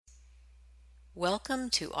Welcome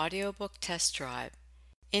to Audiobook Test Drive.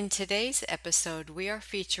 In today's episode, we are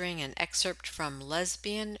featuring an excerpt from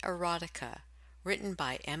Lesbian Erotica, written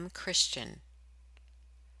by M. Christian.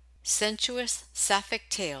 Sensuous Sapphic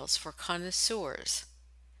Tales for Connoisseurs.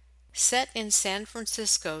 Set in San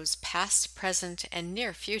Francisco's past, present, and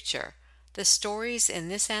near future, the stories in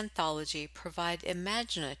this anthology provide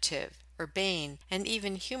imaginative, urbane, and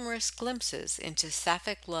even humorous glimpses into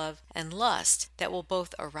sapphic love and lust that will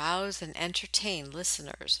both arouse and entertain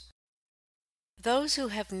listeners. Those who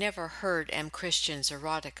have never heard M. Christian's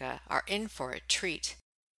erotica are in for a treat.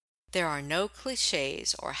 There are no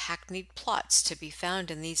cliches or hackneyed plots to be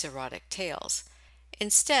found in these erotic tales.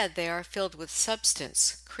 Instead, they are filled with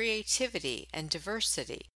substance, creativity, and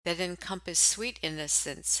diversity that encompass sweet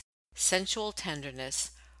innocence, sensual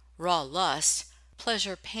tenderness, raw lust,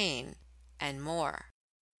 pleasure-pain, and more.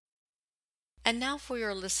 And now for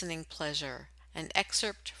your listening pleasure, an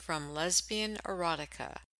excerpt from Lesbian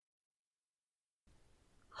Erotica.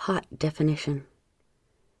 Hot definition.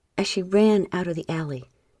 As she ran out of the alley,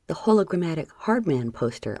 the hologrammatic Hardman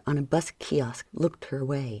poster on a bus kiosk looked her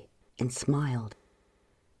way and smiled.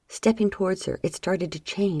 Stepping towards her, it started to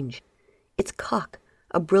change. Its cock,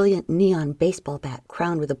 a brilliant neon baseball bat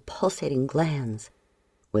crowned with a pulsating glans.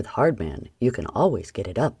 With Hardman, you can always get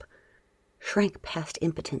it up. Shrank past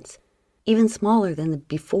impotence, even smaller than the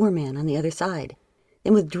before man on the other side,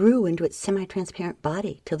 then withdrew into its semi-transparent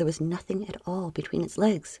body till there was nothing at all between its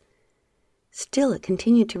legs. Still it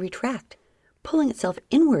continued to retract, pulling itself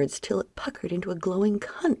inwards till it puckered into a glowing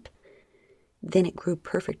cunt. Then it grew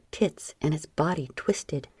perfect tits, and its body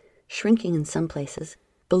twisted, shrinking in some places,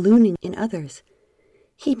 ballooning in others.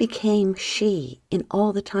 He became she in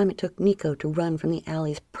all the time it took Nico to run from the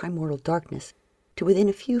alley's primordial darkness to within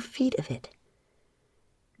a few feet of it.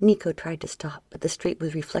 Nico tried to stop, but the street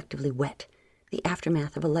was reflectively wet, the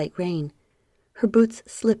aftermath of a light rain. Her boots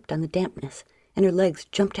slipped on the dampness, and her legs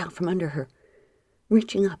jumped out from under her.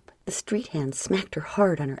 Reaching up, the street hand smacked her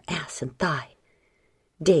hard on her ass and thigh.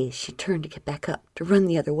 Dazed, she turned to get back up, to run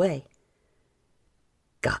the other way.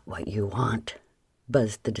 "Got what you want,"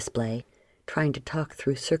 buzzed the display, trying to talk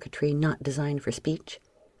through circuitry not designed for speech.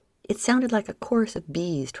 It sounded like a chorus of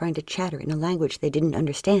bees trying to chatter in a language they didn't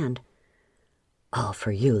understand. "All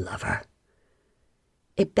for you, lover."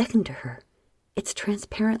 It beckoned to her, its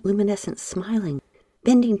transparent luminescence smiling,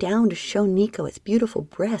 bending down to show Nico its beautiful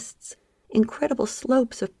breasts, incredible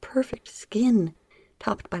slopes of perfect skin,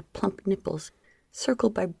 topped by plump nipples,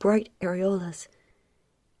 circled by bright areolas.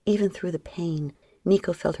 Even through the pain,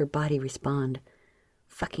 Nico felt her body respond.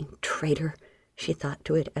 "Fucking traitor," she thought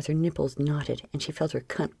to it as her nipples knotted and she felt her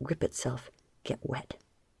cunt grip itself, get wet.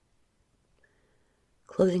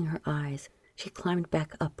 Closing her eyes, she climbed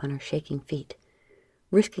back up on her shaking feet.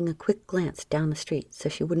 Risking a quick glance down the street so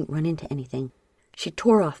she wouldn't run into anything, she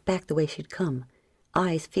tore off back the way she'd come,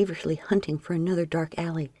 eyes feverishly hunting for another dark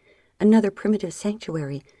alley, another primitive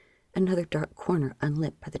sanctuary, another dark corner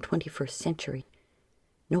unlit by the 21st century.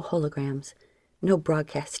 No holograms, no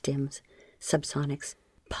broadcast stims, subsonics,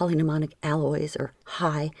 polymnemonic alloys, or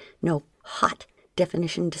no hot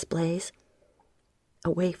definition displays.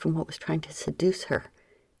 Away from what was trying to seduce her,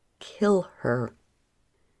 kill her.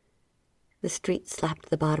 The street slapped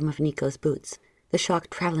the bottom of Nico's boots, the shock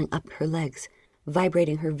traveling up her legs,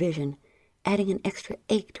 vibrating her vision, adding an extra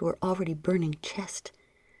ache to her already burning chest.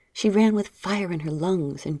 She ran with fire in her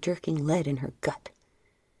lungs and jerking lead in her gut.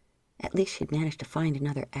 At least she'd managed to find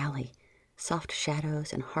another alley, soft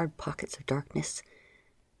shadows and hard pockets of darkness.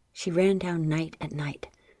 She ran down night at night,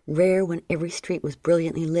 rare when every street was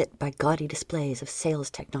brilliantly lit by gaudy displays of sales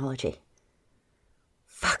technology.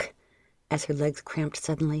 Fuck! As her legs cramped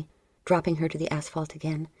suddenly, dropping her to the asphalt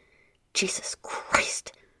again. Jesus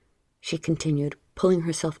Christ! She continued, pulling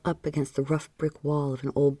herself up against the rough brick wall of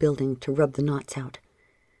an old building to rub the knots out.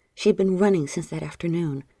 She had been running since that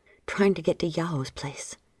afternoon, trying to get to Yao's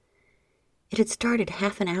place. It had started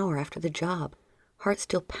half an hour after the job, heart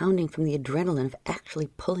still pounding from the adrenaline of actually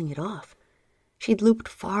pulling it off. She'd looped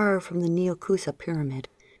far from the Neokusa pyramid,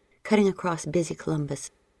 cutting across busy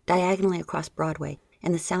Columbus, diagonally across Broadway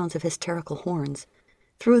and the sounds of hysterical horns,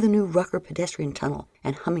 through the new Rucker pedestrian tunnel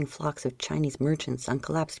and humming flocks of Chinese merchants on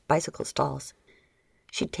collapsed bicycle stalls.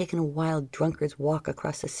 She'd taken a wild drunkard's walk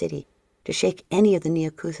across the city to shake any of the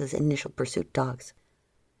Neokusa's initial pursuit dogs.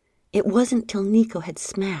 It wasn't till Nico had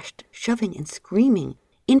smashed, shoving and screaming,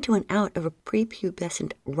 into and out of a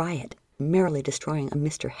prepubescent riot, merrily destroying a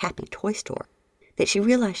Mr. Happy toy store, that she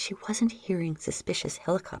realized she wasn't hearing suspicious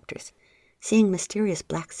helicopters, seeing mysterious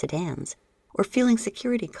black sedans, or feeling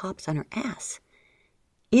security cops on her ass.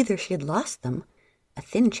 Either she had lost them, a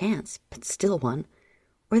thin chance, but still one,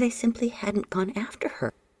 or they simply hadn't gone after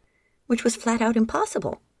her, which was flat out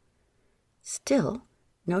impossible. Still,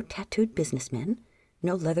 no tattooed businessmen,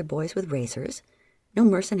 no leather boys with razors, no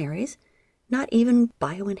mercenaries, not even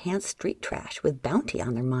bio-enhanced street trash with bounty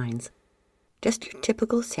on their minds. Just your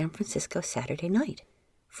typical San Francisco Saturday night.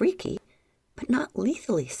 Freaky, but not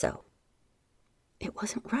lethally so. It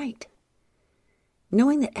wasn't right.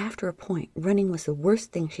 Knowing that after a point, running was the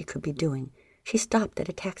worst thing she could be doing, she stopped at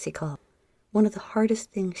a taxi call, one of the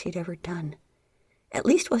hardest things she'd ever done. At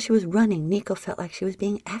least while she was running, Nico felt like she was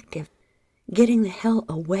being active, getting the hell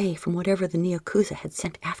away from whatever the Neokuza had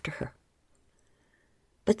sent after her.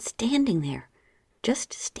 But standing there,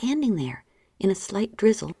 just standing there, in a slight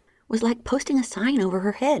drizzle, was like posting a sign over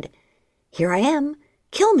her head. Here I am,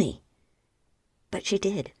 kill me! But she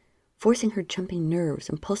did, forcing her jumping nerves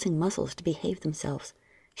and pulsing muscles to behave themselves.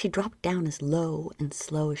 She dropped down as low and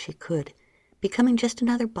slow as she could, becoming just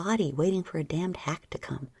another body waiting for a damned hack to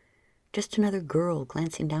come, just another girl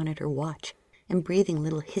glancing down at her watch and breathing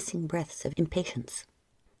little hissing breaths of impatience.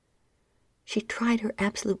 She tried her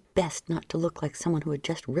absolute best not to look like someone who had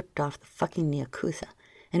just ripped off the fucking Neokuza,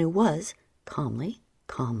 and who was, calmly,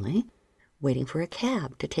 waiting for a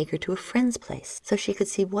cab to take her to a friend's place so she could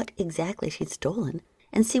see what exactly she'd stolen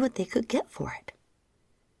and see what they could get for it.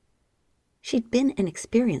 She'd been an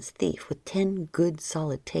experienced thief with 10 good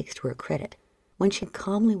solid takes to her credit when she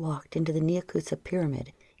calmly walked into the Neokuza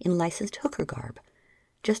pyramid in licensed hooker garb,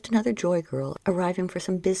 just another joy girl arriving for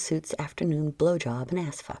some BizSuits afternoon blowjob and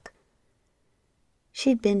assfuck.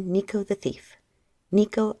 She'd been Nico the thief,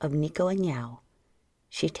 Nico of Nico and Yao.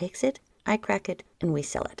 She takes it, I crack it, and we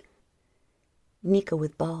sell it. Nico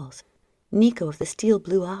with balls, Nico of the steel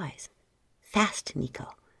blue eyes, fast Nico,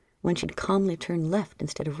 when she'd calmly turn left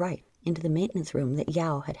instead of right into the maintenance room that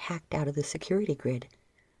Yao had hacked out of the security grid.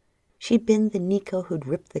 She'd been the Nico who'd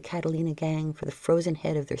ripped the Catalina gang for the frozen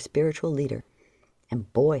head of their spiritual leader,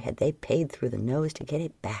 and boy had they paid through the nose to get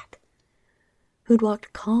it back. Who'd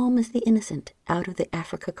walked calm as the innocent out of the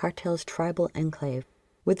Africa cartel's tribal enclave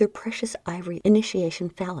with their precious ivory initiation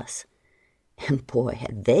phallus, and boy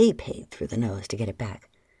had they paid through the nose to get it back,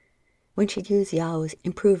 when she'd use Yao's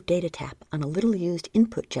improved data tap on a little-used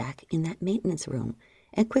input jack in that maintenance room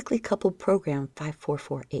and quickly coupled program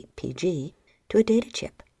 5448PG to a data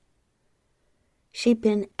chip. She'd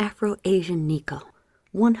been Afro-Asian Nico,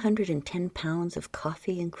 110 pounds of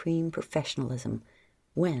coffee and cream professionalism,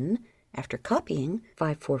 when, after copying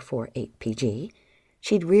 5448PG,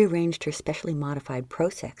 she'd rearranged her specially modified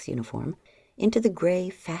pro-sex uniform into the gray,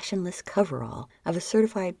 fashionless coverall of a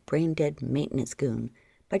certified brain-dead maintenance goon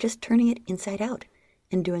by just turning it inside out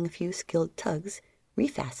and doing a few skilled tugs,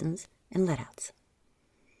 refastens, and letouts.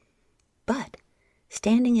 But,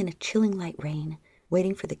 standing in a chilling light rain,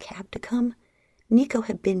 waiting for the cab to come, Nico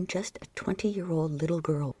had been just a 20-year-old little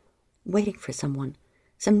girl, waiting for someone,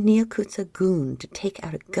 some Neokuza goon to take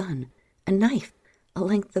out a gun, a knife, a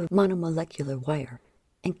length of monomolecular wire,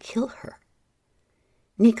 and kill her.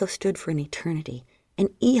 Nico stood for an eternity, an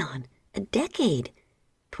eon, a decade.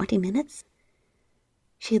 20 minutes?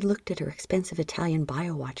 She had looked at her expensive Italian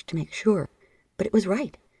biowatch to make sure, but it was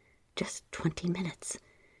right. Just 20 minutes.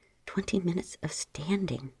 20 minutes of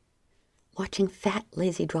standing. Watching fat,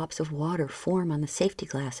 lazy drops of water form on the safety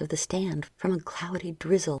glass of the stand from a cloudy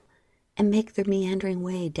drizzle and make their meandering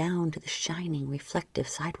way down to the shining, reflective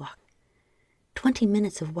sidewalk. 20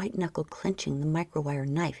 minutes of white-knuckle clenching the microwire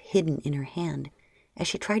knife hidden in her hand as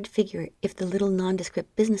she tried to figure if the little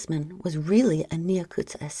nondescript businessman was really a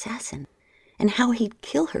Neokuza assassin, and how he'd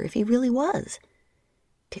kill her if he really was.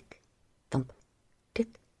 Tick, thump,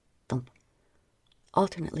 tick, thump.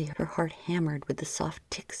 Alternately, her heart hammered with the soft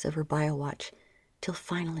ticks of her biowatch, till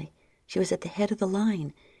finally she was at the head of the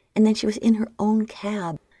line, and then she was in her own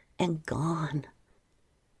cab and gone.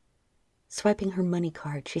 Swiping her money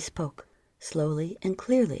card, she spoke, slowly and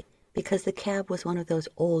clearly, because the cab was one of those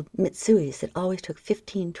old Mitsuis that always took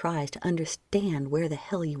 15 tries to understand where the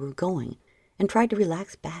hell you were going, and tried to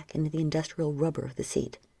relax back into the industrial rubber of the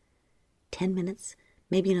seat. 10 minutes,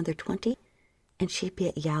 maybe another 20, and she'd be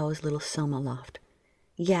at Yao's little Soma loft.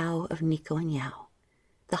 Yao of Nico and Yao,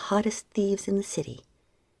 the hottest thieves in the city.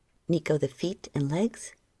 Nico the feet and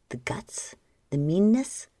legs, the guts, the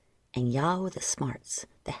meanness, and Yao the smarts,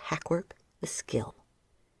 the hackwork, the skill.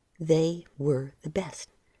 They were the best,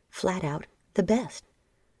 flat out the best.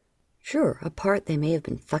 Sure, apart they may have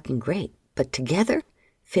been fucking great, but together,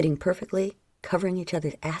 fitting perfectly, covering each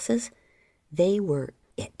other's asses, they were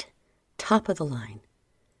it, top of the line.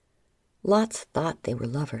 Lots thought they were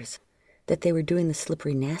lovers, that they were doing the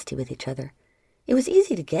slippery nasty with each other. It was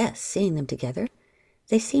easy to guess, seeing them together.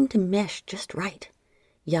 They seemed to mesh just right.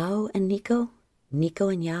 Yao and Nico, Nico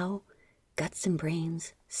and Yao, guts and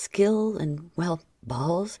brains, skill and, well,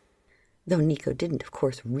 balls. Though Nico didn't, of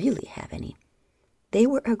course, really have any. They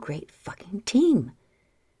were a great fucking team.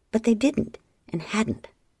 But they didn't and hadn't.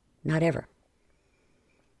 Not ever.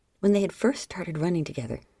 When they had first started running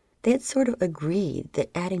together, they had sort of agreed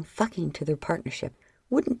that adding fucking to their partnership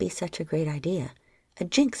wouldn't be such a great idea, a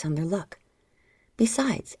jinx on their luck.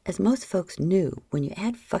 Besides, as most folks knew, when you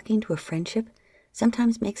add fucking to a friendship,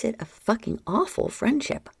 sometimes makes it a fucking awful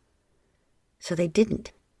friendship. So they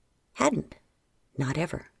didn't. Hadn't. Not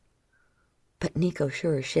ever. But Nico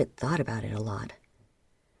sure as shit thought about it a lot.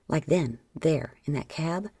 Like then, there, in that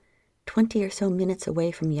cab, 20 or so minutes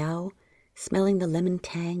away from Yao, smelling the lemon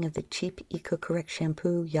tang of the cheap eco-correct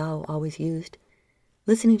shampoo Yao always used,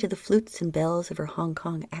 listening to the flutes and bells of her Hong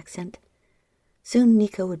Kong accent. Soon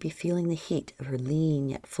Nico would be feeling the heat of her lean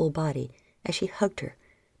yet full body as she hugged her,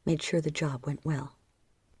 made sure the job went well.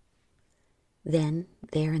 Then,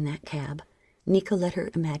 there in that cab, Nico let her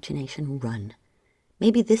imagination run.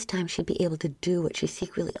 Maybe this time she'd be able to do what she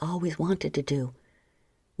secretly always wanted to do.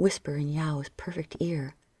 Whisper in Yao's perfect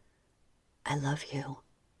ear, "I love you."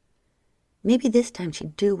 Maybe this time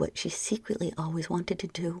she'd do what she secretly always wanted to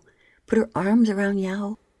do. Put her arms around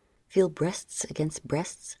Yao, feel breasts against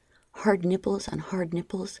breasts, hard nipples on hard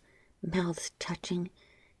nipples, mouths touching,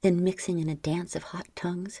 then mixing in a dance of hot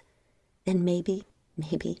tongues. Then maybe,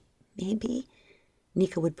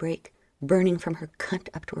 Nico would break, burning from her cunt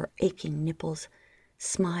up to her aching nipples,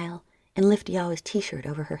 smile, and lift Yao's t-shirt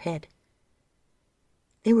over her head.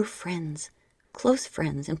 They were friends, close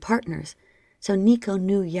friends and partners, so Nico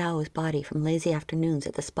knew Yao's body from lazy afternoons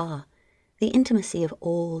at the spa, the intimacy of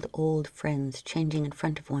old friends changing in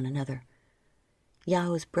front of one another.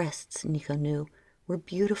 Yao's breasts, Nico knew, were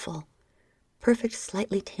beautiful, perfect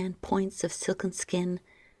slightly tanned points of silken skin,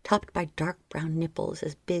 topped by dark brown nipples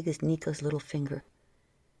as big as Nico's little finger.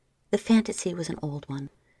 The fantasy was an old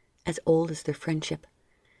one, as old as their friendship.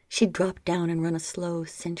 She'd drop down and run a slow,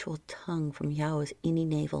 sensual tongue from Yao's inny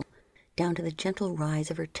navel, down to the gentle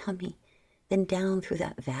rise of her tummy, then down through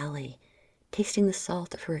that valley, tasting the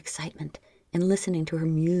salt of her excitement and listening to her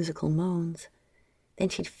musical moans. Then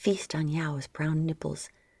she'd feast on Yao's brown nipples,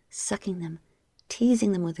 sucking them,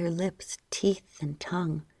 teasing them with her lips, teeth, and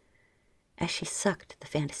tongue. As she sucked, the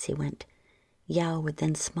fantasy went, Yao would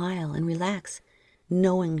then smile and relax,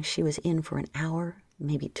 knowing she was in for an hour,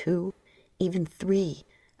 maybe 2, even 3,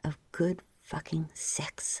 of good fucking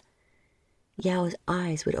sex. Yao's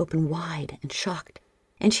eyes would open wide and shocked,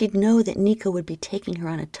 and she'd know that Nico would be taking her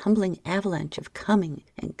on a tumbling avalanche of coming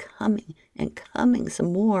and coming and coming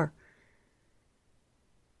some more.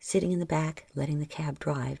 Sitting in the back, letting the cab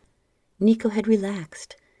drive, Nico had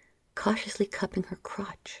relaxed, cautiously cupping her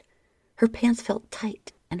crotch. Her pants felt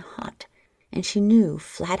tight and hot, and she knew,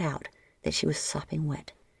 flat out, that she was sopping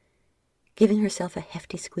wet. Giving herself a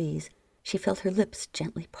hefty squeeze, she felt her lips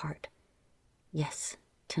gently part. Yes,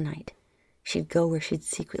 tonight, she'd go where she'd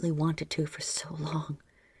secretly wanted to for so long,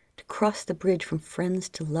 to cross the bridge from friends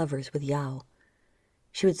to lovers with Yao.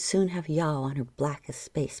 She would soon have Yao on her black as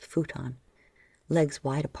space futon, legs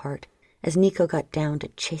wide apart, as Nico got down to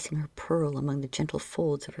chasing her pearl among the gentle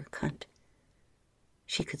folds of her cunt.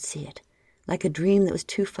 She could see it, like a dream that was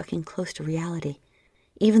too fucking close to reality.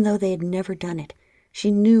 Even though they had never done it,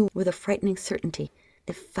 she knew with a frightening certainty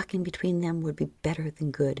that fucking between them would be better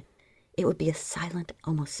than good. It would be a silent,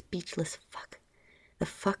 almost speechless fuck. The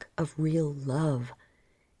fuck of real love.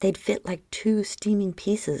 They'd fit like 2 steaming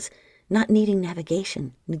pieces, not needing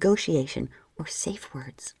navigation, negotiation, or safe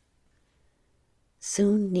words.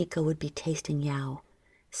 Soon Nico would be tasting Yao,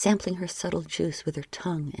 sampling her subtle juice with her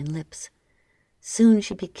tongue and lips. Soon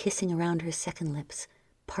she'd be kissing around her second lips,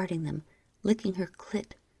 parting them, licking her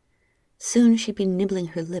clit. Soon she'd be nibbling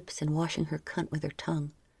her lips and washing her cunt with her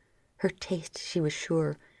tongue. Her taste, she was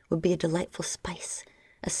sure, would be a delightful spice,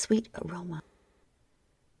 a sweet aroma.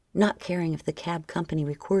 Not caring if the cab company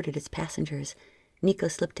recorded its passengers, Nico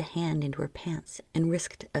slipped a hand into her pants and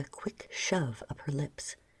risked a quick shove up her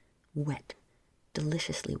lips. Wet,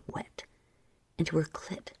 deliciously wet, into her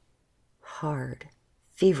clit. Hard,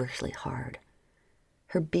 feverishly hard.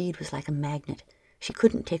 Her bead was like a magnet. She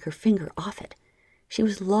couldn't take her finger off it. She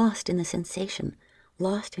was lost in the sensation,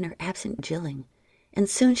 lost in her absent jilling, and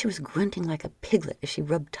soon she was grunting like a piglet as she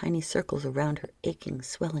rubbed tiny circles around her aching,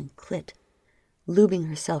 swelling clit, lubing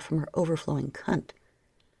herself from her overflowing cunt.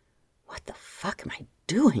 What the fuck am I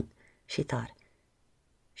doing? She thought.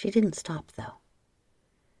 She didn't stop, though.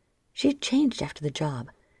 She had changed after the job,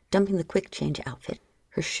 dumping the quick change outfit,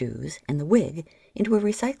 her shoes, and the wig into a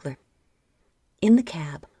recycler. In the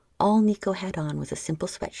cab, all Nico had on was a simple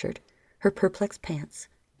sweatshirt, her perplexed pants,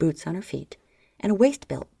 boots on her feet, and a waist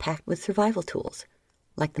belt packed with survival tools,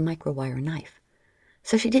 like the microwire knife.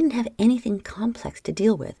 So she didn't have anything complex to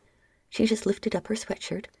deal with. She just lifted up her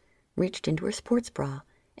sweatshirt, reached into her sports bra,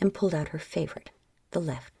 and pulled out her favorite, the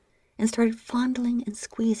left, and started fondling and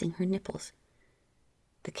squeezing her nipples.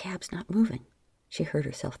 The cab's not moving, she heard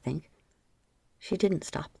herself think. She didn't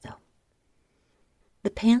stop, though. The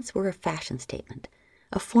pants were a fashion statement,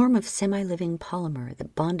 a form of semi-living polymer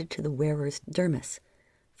that bonded to the wearer's dermis,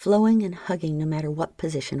 flowing and hugging no matter what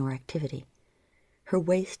position or activity. Her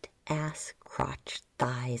waist, ass, crotch,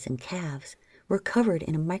 thighs, and calves were covered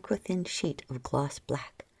in a micro-thin sheet of gloss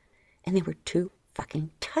black, and they were too fucking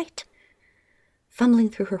tight. Fumbling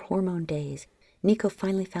through her hormone daze, Nico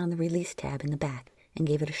finally found the release tab in the back and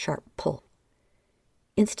gave it a sharp pull.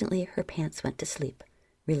 Instantly, her pants went to sleep,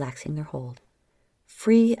 relaxing their hold.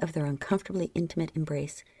 Free of their uncomfortably intimate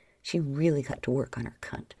embrace, she really got to work on her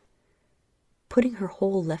cunt. Putting her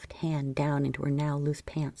whole left hand down into her now loose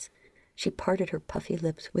pants, she parted her puffy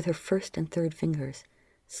lips with her first and third fingers,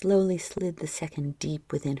 slowly slid the second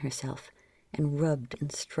deep within herself, and rubbed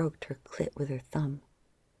and stroked her clit with her thumb.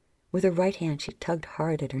 With her right hand she tugged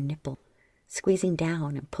hard at her nipple, squeezing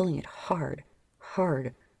down and pulling it hard,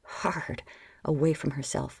 hard, hard away from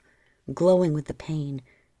herself, glowing with the pain,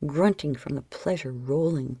 grunting from the pleasure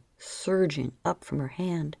rolling, surging up from her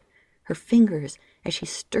hand, her fingers as she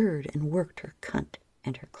stirred and worked her cunt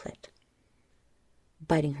and her clit.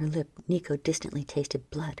 Biting her lip, Nico distantly tasted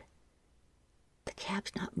blood. The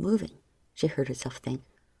cab's not moving, she heard herself think.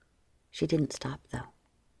 She didn't stop, though.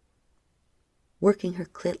 Working her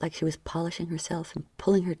clit like she was polishing herself and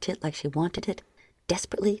pulling her tit like she wanted it,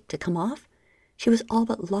 desperately, to come off, she was all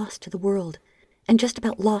but lost to the world, and just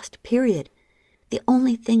about lost, period. The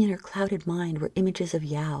only thing in her clouded mind were images of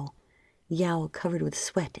Yao covered with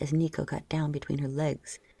sweat as Nico got down between her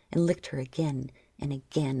legs and licked her again and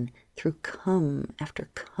again through cum after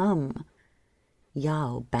cum.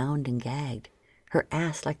 Yao bound and gagged, her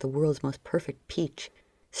ass like the world's most perfect peach,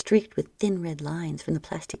 streaked with thin red lines from the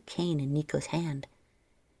plastic cane in Nico's hand.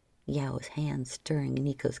 Yao's hand stirring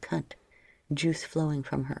Nico's cunt, juice flowing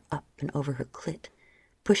from her up and over her clit,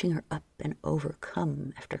 pushing her up and over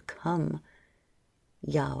cum after cum.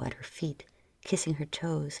 Yao at her feet, kissing her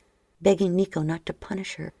toes, begging Nico not to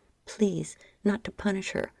punish her, please, not to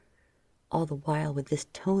punish her. All the while with this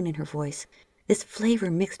tone in her voice, this flavor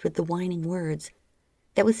mixed with the whining words,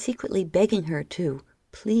 that was secretly begging her to,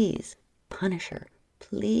 please, punish her,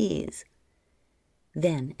 please.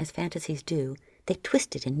 Then, as fantasies do, they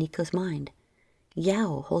twisted in Nico's mind.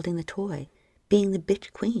 Yao holding the toy, being the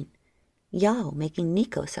bitch queen. Yao making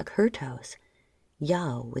Nico suck her toes.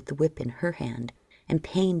 Yao with the whip in her hand, and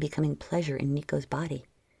pain becoming pleasure in Nico's body.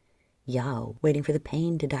 Yao waiting for the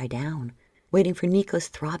pain to die down, waiting for Nico's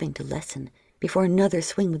throbbing to lessen before another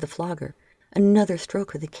swing with the flogger, another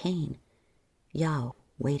stroke of the cane. Yao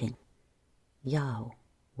waiting. Yao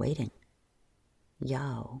waiting.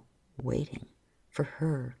 Yao waiting for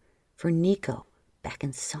her, for Nico, back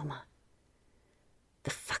in Soma.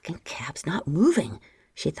 The fucking cab's not moving,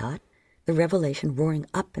 she thought, the revelation roaring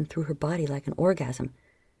up and through her body like an orgasm.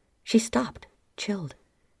 She stopped, chilled.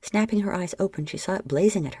 Snapping her eyes open, she saw it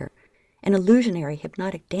blazing at her, an illusionary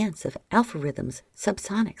hypnotic dance of alpha rhythms,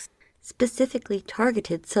 subsonics, specifically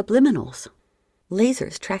targeted subliminals,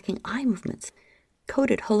 lasers tracking eye movements,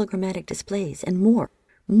 coded hologrammatic displays, and more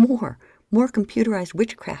computerized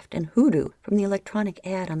witchcraft and hoodoo from the electronic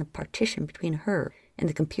ad on the partition between her and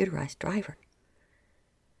the computerized driver.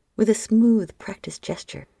 With a smooth, practiced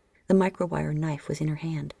gesture, the microwire knife was in her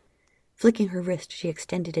hand. Flicking her wrist, she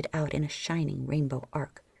extended it out in a shining rainbow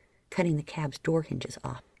arc, cutting the cab's door hinges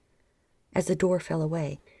off. As the door fell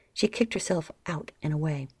away, she kicked herself out and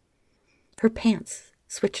away. Her pants,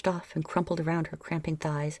 switched off and crumpled around her cramping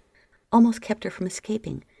thighs, almost kept her from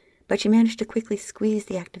escaping, but she managed to quickly squeeze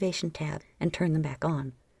the activation tab and turn them back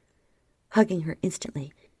on. Hugging her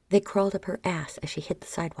instantly, they crawled up her ass as she hit the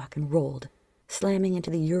sidewalk and rolled, slamming into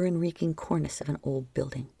the urine-reeking cornice of an old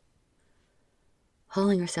building.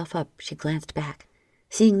 Hauling herself up, she glanced back,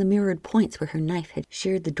 seeing the mirrored points where her knife had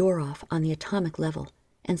sheared the door off on the atomic level,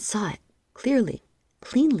 and saw it, clearly,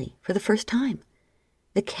 cleanly, for the first time.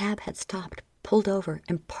 The cab had stopped, pulled over,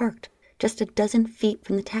 and parked just a dozen feet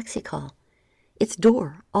from the taxi call. Its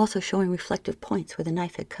door, also showing reflective points where the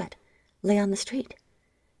knife had cut, lay on the street.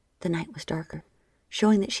 The night was darker,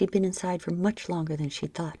 showing that she'd been inside for much longer than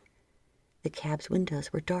she'd thought. The cab's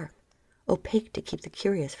windows were dark, opaque to keep the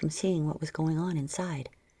curious from seeing what was going on inside,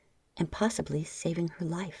 and possibly saving her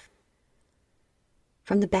life.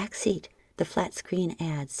 From the back seat, the flat-screen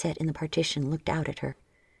ad set in the partition looked out at her.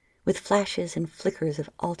 With flashes and flickers of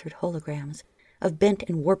altered holograms, of bent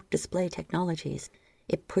and warped display technologies.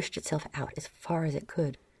 It pushed itself out as far as it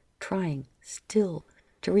could, trying, still,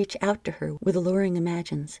 to reach out to her with alluring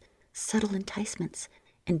imagines, subtle enticements,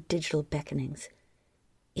 and digital beckonings.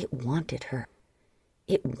 It wanted her.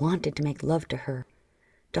 It wanted to make love to her,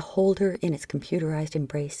 to hold her in its computerized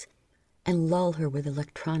embrace, and lull her with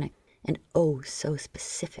electronic and oh so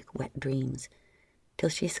specific wet dreams, till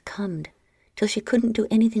she succumbed, till she couldn't do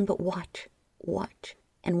anything but watch,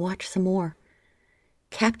 and watch some more.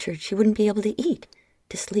 Captured, she wouldn't be able to eat,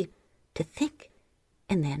 to sleep, to think,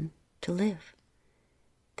 and then to live.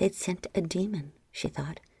 They'd sent a demon, she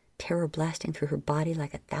thought, terror blasting through her body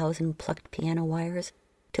like 1,000 plucked piano wires,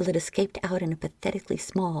 till it escaped out in a pathetically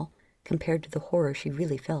small, compared to the horror she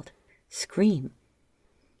really felt, scream.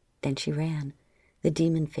 Then she ran, the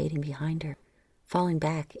demon fading behind her, falling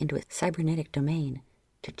back into its cybernetic domain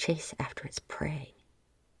to chase after its prey.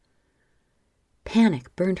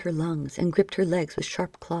 Panic burned her lungs and gripped her legs with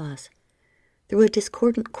sharp claws. Through a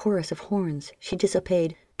discordant chorus of horns, she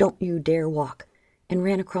disobeyed "Don't you dare walk," and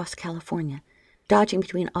ran across California, dodging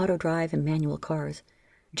between auto-drive and manual cars,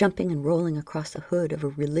 jumping and rolling across the hood of a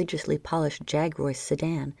religiously polished Jag-Royce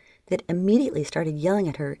sedan that immediately started yelling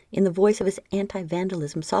at her in the voice of its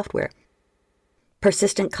anti-vandalism software.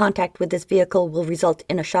 "Persistent contact with this vehicle will result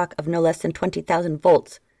in a shock of no less than 20,000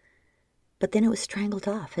 volts. But then it was strangled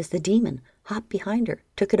off as the demon, hopped behind her,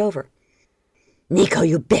 took it over. "Nico,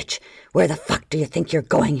 you bitch! Where the fuck do you think you're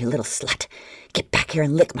going, you little slut? Get back here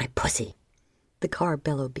and lick my pussy!" The car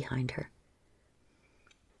bellowed behind her.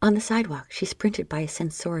 On the sidewalk, she sprinted by a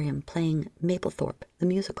sensorium playing Mapplethorpe, the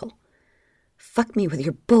musical. "Fuck me with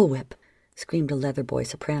your bullwhip!" screamed a leather boy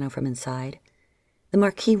soprano from inside. The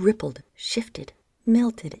marquee rippled, shifted,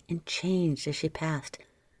 melted, and changed as she passed,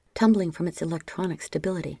 tumbling from its electronic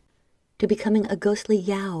stability, to becoming a ghostly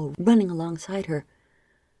Yao running alongside her.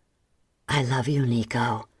 "I love you,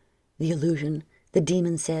 Nico," the illusion, the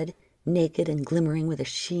demon said, naked and glimmering with a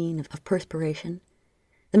sheen of perspiration.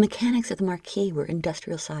 The mechanics of the marquee were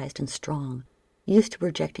industrial-sized and strong, used to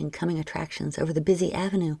projecting coming attractions over the busy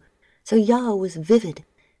avenue, so Yao was vivid,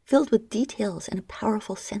 filled with details and a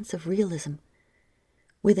powerful sense of realism.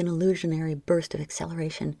 With an illusionary burst of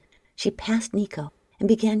acceleration, she passed Nico and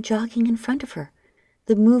began jogging in front of her,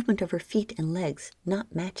 the movement of her feet and legs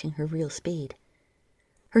not matching her real speed.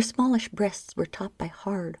 Her smallish breasts were topped by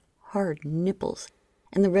hard nipples,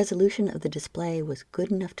 and the resolution of the display was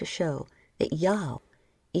good enough to show that Yao,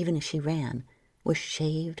 even as she ran, was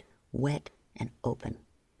shaved, wet, and open.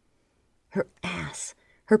 Her ass,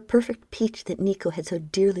 her perfect peach that Nico had so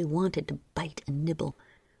dearly wanted to bite and nibble,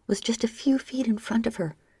 was just a few feet in front of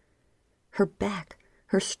her. Her back,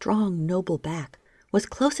 her strong, noble back, was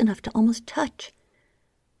close enough to almost touch.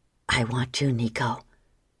 "I want you, Nico,"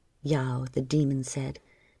 Yao, the demon, said,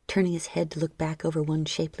 turning his head to look back over one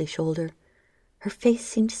shapely shoulder. Her face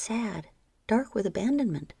seemed sad, dark with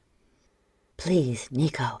abandonment. "Please,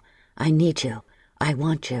 Nico, I need you. I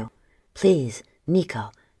want you. Please,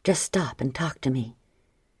 Nico, just stop and talk to me."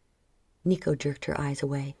 Nico jerked her eyes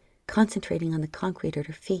away, concentrating on the concrete at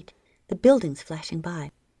her feet, the buildings flashing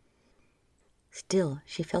by. Still,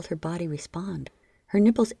 she felt her body respond. Her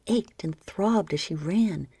nipples ached and throbbed as she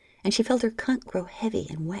ran, and she felt her cunt grow heavy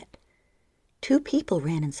and wet. 2 people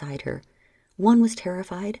ran inside her. One was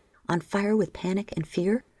terrified, on fire with panic and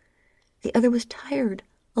fear. The other was tired,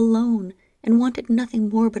 alone, and wanted nothing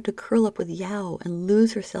more but to curl up with Yao and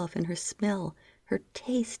lose herself in her smell, her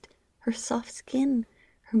taste, her soft skin,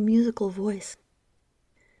 her musical voice.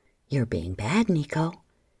 "You're being bad, Nico,"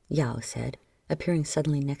 Yao said, appearing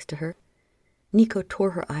suddenly next to her. Nico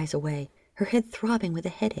tore her eyes away, her head throbbing with a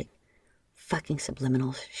headache. Fucking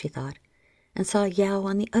subliminals, she thought, and saw Yao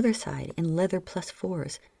on the other side in leather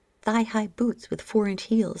 +4s, thigh-high boots with 4-inch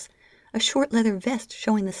heels, a short leather vest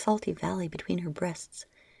showing the salty valley between her breasts,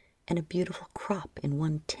 and a beautiful crop in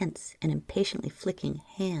one tense and impatiently flicking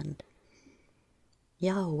hand.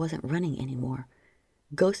 Yao wasn't running anymore.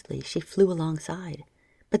 Ghostly, she flew alongside,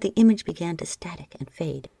 but the image began to static and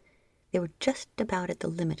fade. They were just about at the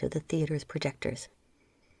limit of the theater's projectors.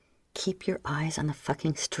 "Keep your eyes on the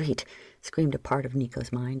fucking street," screamed a part of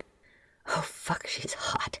Nico's mind. "Oh, fuck, she's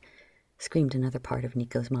hot," screamed another part of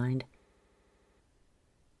Nico's mind.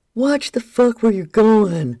 "Watch the fuck where you're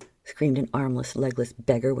going," screamed an armless, legless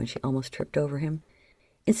beggar when she almost tripped over him.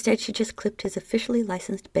 Instead, she just clipped his officially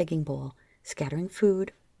licensed begging bowl, scattering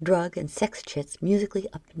food, drug, and sex chits musically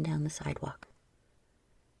up and down the sidewalk.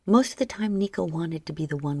 Most of the time, Nico wanted to be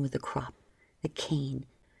the one with the crop, the cane,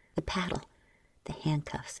 the paddle, the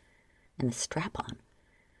handcuffs, and the strap-on.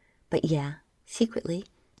 But yeah, secretly,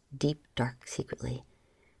 deep, dark secretly,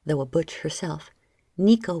 though a butch herself,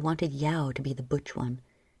 Nico wanted Yao to be the butch one,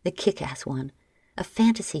 the kick-ass one, a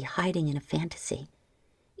fantasy hiding in a fantasy.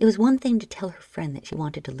 It was one thing to tell her friend that she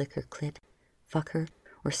wanted to lick her clit, fuck her,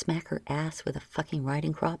 or smack her ass with a fucking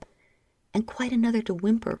riding crop, and quite another to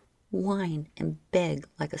whimper, whine, and beg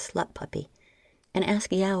like a slut puppy, and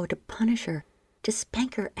ask Yao to punish her, to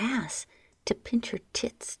spank her ass, to pinch her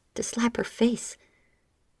tits, to slap her face.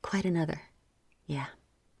 Quite another. Yeah,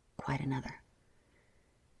 quite another.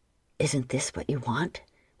 "Isn't this what you want?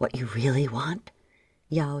 What you really want?"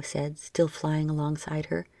 Yao said, still flying alongside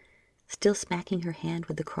her, still smacking her hand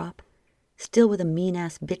with the crop, still with a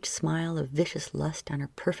mean-ass bitch smile of vicious lust on her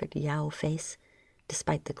perfect Yao face,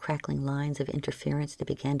 despite the crackling lines of interference that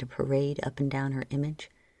began to parade up and down her image.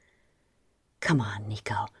 "Come on,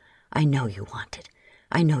 Nico. I know you want it.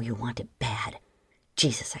 I know you want it bad.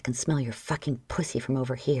 Jesus, I can smell your fucking pussy from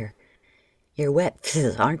over here. You're wet,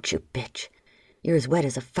 aren't you, bitch? You're as wet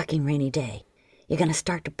as a fucking rainy day. You're gonna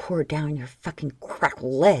start to pour down your fucking crack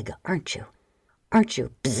leg, aren't you? Aren't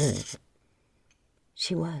you? Bzzz."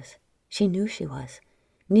 She was. She knew she was.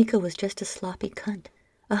 Nico was just a sloppy cunt,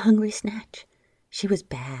 a hungry snatch. She was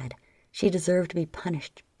bad. She deserved to be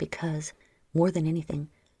punished because, more than anything,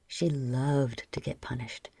 she loved to get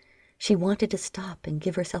punished. She wanted to stop and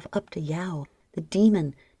give herself up to Yao, the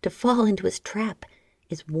demon, to fall into his trap,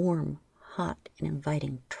 his warm, hot, and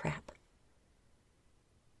inviting trap.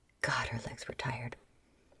 God, her legs were tired.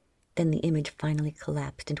 Then the image finally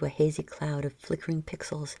collapsed into a hazy cloud of flickering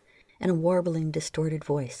pixels and a warbling, distorted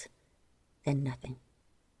voice. Then nothing.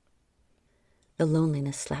 The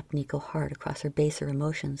loneliness slapped Nico hard across her baser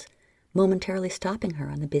emotions, momentarily stopping her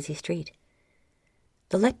on the busy street.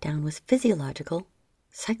 The letdown was physiological,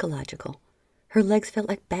 psychological. Her legs felt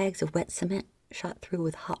like bags of wet cement shot through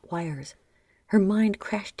with hot wires. Her mind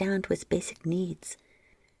crashed down to its basic needs.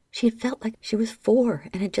 She had felt like she was 4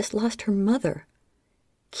 and had just lost her mother.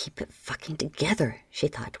 Keep it fucking together, she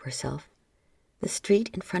thought to herself. The street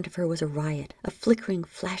in front of her was a riot, a flickering,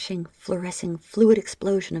 flashing, fluorescing, fluid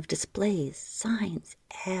explosion of displays, signs,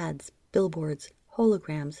 ads, billboards,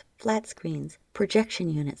 holograms, flat screens, projection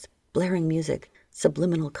units, blaring music,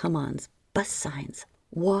 subliminal come-ons, bus signs,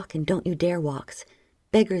 walk and don't you dare walks,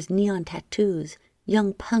 beggars' neon tattoos,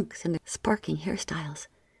 young punks and their sparking hairstyles,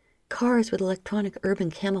 cars with electronic urban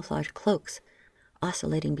camouflage cloaks,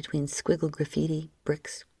 oscillating between squiggle graffiti,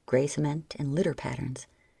 bricks, gray cement, and litter patterns,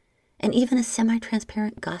 and even a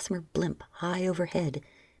semi-transparent gossamer blimp high overhead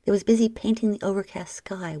that was busy painting the overcast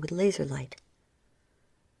sky with laser light.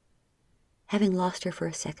 Having lost her for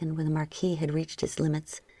a second when the marquee had reached its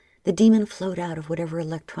limits, the demon flowed out of whatever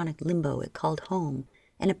electronic limbo it called home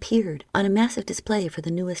and appeared on a massive display for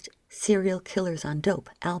the newest Serial Killers on Dope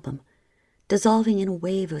album, dissolving in a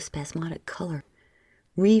wave of spasmodic color,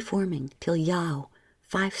 reforming till Yao,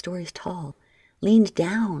 5 stories tall, leaned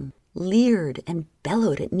down, leered, and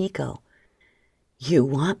bellowed at Nico. "You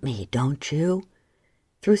want me, don't you?"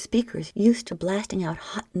 through speakers used to blasting out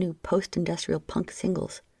hot new post-industrial punk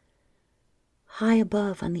singles. High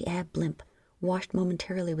above on the ab blimp, washed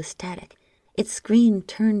momentarily with static, its screen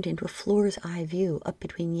turned into a floor's eye view up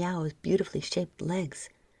between Yao's beautifully shaped legs.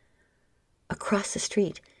 Across the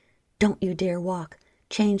street, "Don't you dare walk,"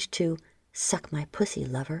 changed to "Suck my pussy,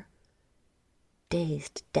 lover."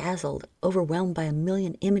 Dazed, dazzled, overwhelmed by a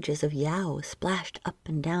million images of Yao splashed up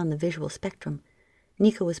and down the visual spectrum,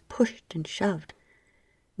 Nico was pushed and shoved.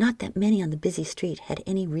 Not that many on the busy street had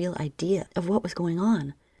any real idea of what was going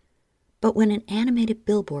on. But when an animated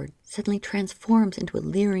billboard suddenly transforms into a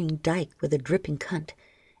leering dyke with a dripping cunt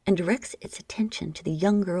and directs its attention to the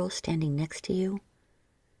young girl standing next to you...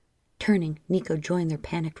 Turning, Nico joined their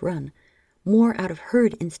panicked run, more out of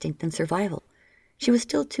herd instinct than survival. She was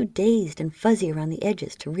still too dazed and fuzzy around the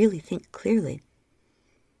edges to really think clearly.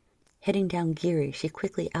 Heading down Geary, she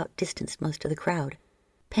quickly outdistanced most of the crowd,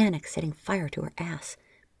 panic setting fire to her ass,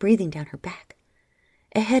 breathing down her back.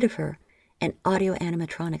 Ahead of her, an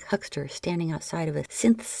audio-animatronic huckster standing outside of a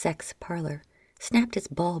synth-sex parlor snapped its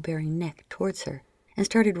ball-bearing neck towards her and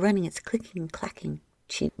started running its clicking-clacking,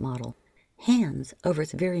 cheap model, hands over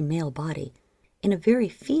its very male body, in a very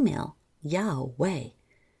female, Yao way.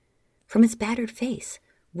 From its battered face,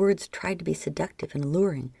 words tried to be seductive and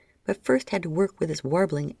alluring, but first had to work with its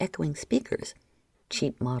warbling, echoing speakers.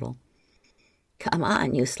 Cheap model. "Come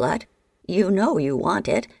on, you slut. You know you want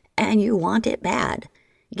it, and you want it bad.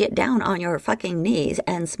 Get down on your fucking knees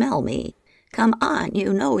and smell me. Come on,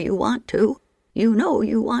 you know you want to. You know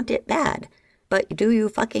you want it bad. But do you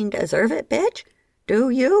fucking deserve it, bitch? Do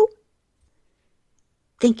you?"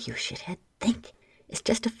 "Think, you shithead, think. It's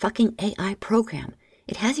just a fucking AI program.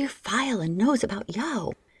 It has your file and knows about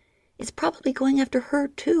Yao. It's probably going after her,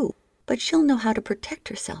 too. but she'll know how to protect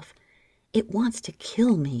herself. It wants to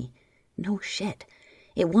kill me. No shit.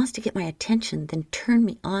 It wants to get my attention, then turn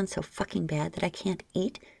me on so fucking bad that I can't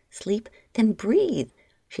eat, sleep, then breathe,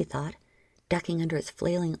 she thought, ducking under its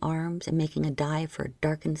flailing arms and making a dive for a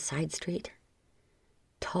darkened side street.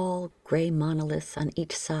 Tall, gray monoliths on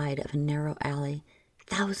each side of a narrow alley,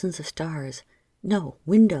 thousands of stars, no,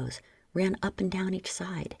 windows, ran up and down each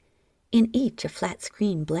side. In each a flat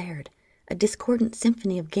screen blared, a discordant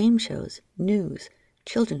symphony of game shows, news,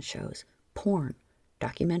 children's shows, porn,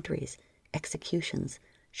 documentaries, executions,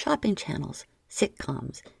 shopping channels,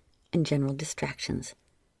 sitcoms, and general distractions.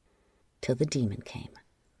 Till the demon came.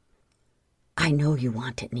 I know you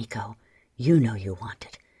want it, Nico. You know you want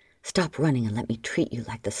it. Stop running and let me treat you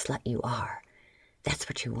like the slut you are. That's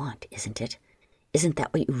what you want, isn't it? Isn't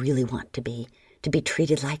that what you really want to be? To be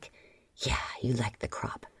treated like? Yeah, you like the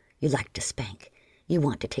crop. You like to spank. You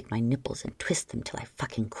want to take my nipples and twist them till I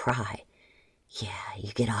fucking cry. Yeah,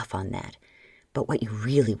 you get off on that. But what you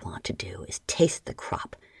really want to do is taste the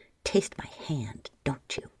crop. Taste my hand,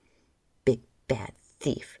 don't you? Big bad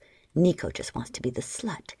thief. Nico just wants to be the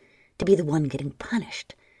slut. To be the one getting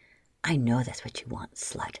punished. I know that's what you want,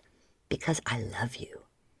 slut. Because I love you.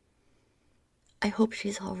 I hope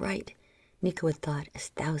she's all right, Nico had thought as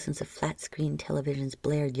thousands of flat-screen televisions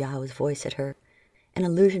blared Yao's voice at her, an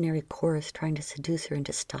illusionary chorus trying to seduce her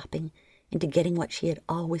into stopping, into getting what she had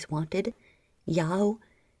always wanted, Yao,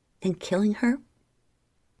 then killing her.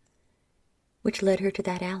 Which led her to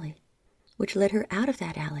that alley, which led her out of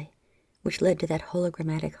that alley, which led to that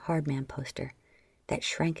hologrammatic Hardman poster, that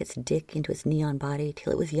shrank its dick into its neon body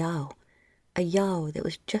till it was Yao, a Yao that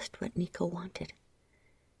was just what Nico wanted,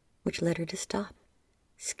 which led her to stop,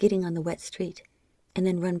 skidding on the wet street, and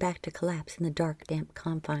then run back to collapse in the dark, damp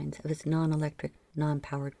confines of its non-electric,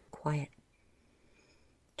 non-powered quiet.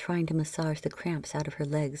 Trying to massage the cramps out of her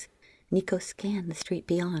legs, Nico scanned the street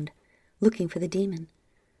beyond, looking for the demon.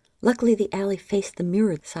 Luckily, the alley faced the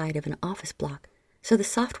mirrored side of an office block, so the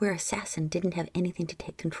software assassin didn't have anything to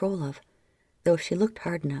take control of. Though if she looked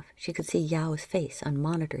hard enough, she could see Yao's face on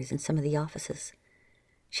monitors in some of the offices.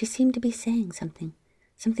 She seemed to be saying something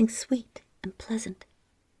sweet and pleasant.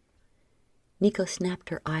 Nico snapped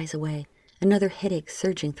her eyes away, another headache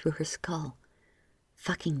surging through her skull.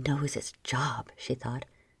 Fucking knows its job, she thought,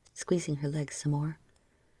 squeezing her legs some more.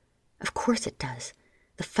 Of course it does.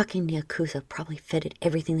 The fucking Yakuza probably fed it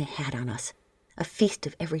everything they had on us. A feast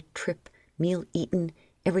of every trip, meal eaten,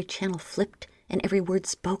 every channel flipped, and every word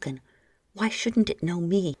spoken. Why shouldn't it know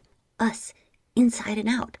me, us, inside and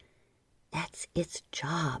out? That's its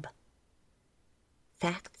job.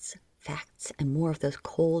 Facts, and more of those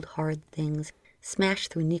cold, hard things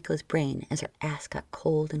smashed through Nico's brain as her ass got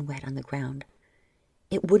cold and wet on the ground.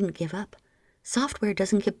 It wouldn't give up. Software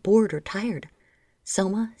doesn't get bored or tired.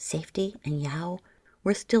 Soma, Safety, and Yao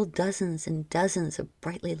were still dozens and dozens of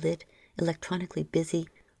brightly lit, electronically busy,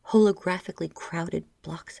 holographically crowded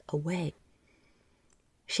blocks away.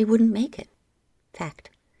 She wouldn't make it. Fact.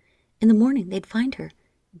 In the morning they'd find her,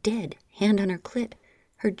 dead, hand on her clit,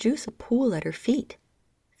 her juice a pool at her feet.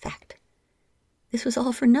 Fact. This was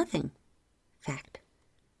all for nothing. Fact.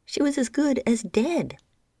 She was as good as dead.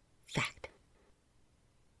 Fact.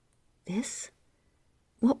 This?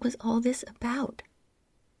 What was all this about?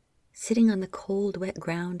 Sitting on the cold, wet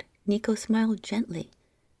ground, Nico smiled gently,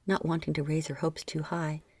 not wanting to raise her hopes too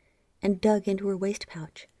high, and dug into her waist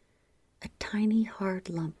pouch. A tiny, hard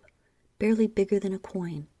lump, barely bigger than a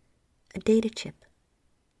coin. A data chip.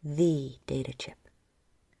 The data chip.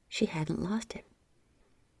 She hadn't lost it.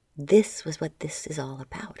 This was what this is all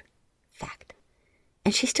about. Fact.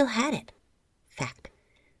 And she still had it. Fact.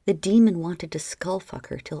 The demon wanted to skull-fuck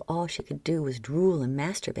her till all she could do was drool and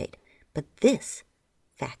masturbate. But this,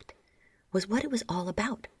 fact, was what it was all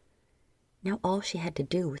about. Now all she had to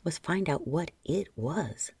do was find out what it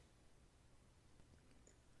was.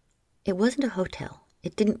 It wasn't a hotel.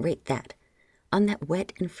 It didn't rate that. On that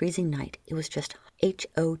wet and freezing night, it was just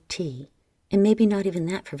H-O-T, and maybe not even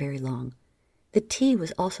that for very long. The T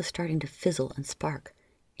was also starting to fizzle and spark,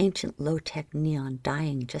 ancient low-tech neon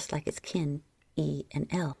dying just like its kin, E and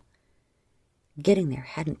L. Getting there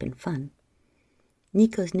hadn't been fun.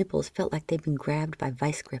 Nico's nipples felt like they'd been grabbed by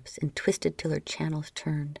vice grips and twisted till her channels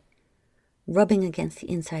turned. Rubbing against the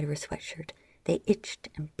inside of her sweatshirt, they itched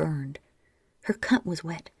and burned. Her cunt was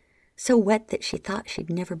wet, so wet that she thought she'd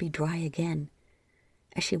never be dry again.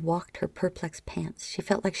 As she walked her perplexed pants, she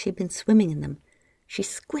felt like she'd been swimming in them. She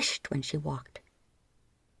squished when she walked.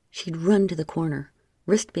 She'd run to the corner,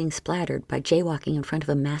 risked being splattered by jaywalking in front of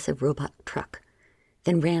a massive robot truck,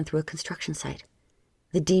 then ran through a construction site.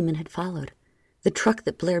 The demon had followed. The truck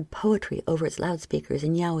that blared poetry over its loudspeakers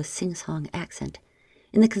in Yao's sing-song accent.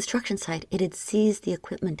 In the construction site, it had seized the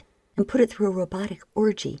equipment and put it through a robotic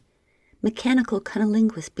orgy. Mechanical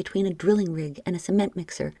cunnilingus between a drilling rig and a cement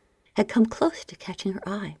mixer had come close to catching her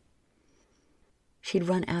eye. She'd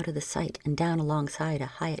run out of the site and down alongside a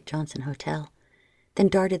Hyatt Johnson hotel, then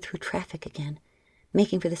darted through traffic again,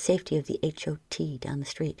 making for the safety of the HOT down the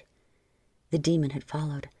street. The demon had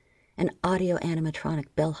followed. An audio-animatronic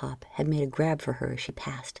bellhop had made a grab for her as she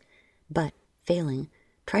passed, but, failing,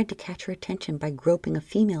 tried to catch her attention by groping a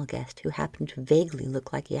female guest who happened to vaguely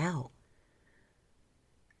look like Yao.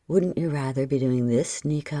 "Wouldn't you rather be doing this,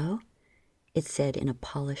 Nico?" it said in a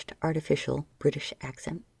polished, artificial British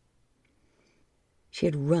accent. She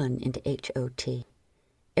had run into HOT.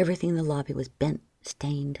 Everything in the lobby was bent,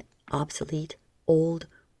 stained, obsolete, old,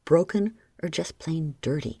 broken, or just plain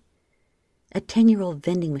dirty. A 10-year-old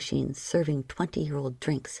vending machine serving 20-year-old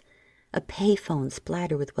drinks, a payphone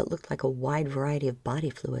splattered with what looked like a wide variety of body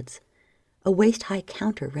fluids. A waist-high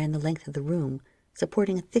counter ran the length of the room,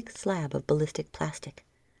 supporting a thick slab of ballistic plastic.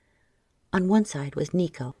 On one side was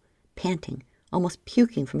Nico, panting, almost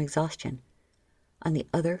puking from exhaustion. On the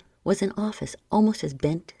other was an office almost as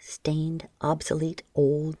bent, stained, obsolete,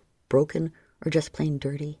 old, broken, or just plain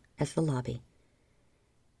dirty as the lobby.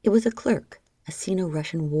 It was a clerk, a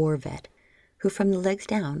Sino-Russian war vet, who from the legs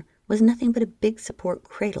down was nothing but a big support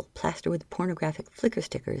cradle plastered with pornographic flicker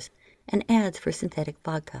stickers and ads for synthetic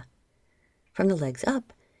vodka. From the legs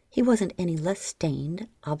up, he wasn't any less stained,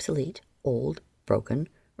 obsolete, old, broken,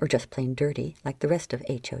 or just plain dirty like the rest of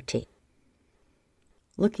HOT.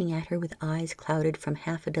 Looking at her with eyes clouded from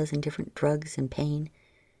half a dozen different drugs and pain,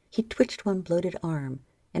 he twitched one bloated arm,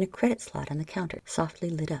 and a credit slot on the counter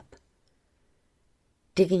softly lit up.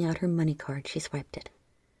 Digging out her money card, she swiped it.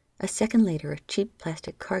 A second later, a cheap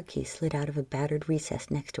plastic card key slid out of a battered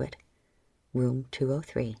recess next to it. Room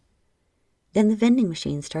 203. Then the vending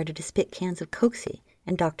machine started to spit cans of Coke-C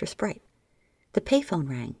and Dr. Sprite. The payphone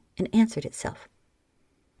rang and answered itself.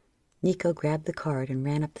 Nico grabbed the card and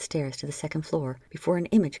ran up the stairs to the second floor before an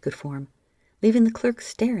image could form, leaving the clerk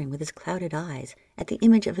staring with his clouded eyes at the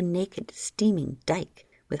image of a naked, steaming dyke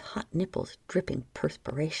with hot nipples dripping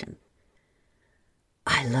perspiration.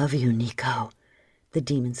 "I love you, Nico," the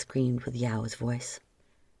demon screamed with Yao's voice.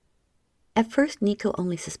 At first, Nico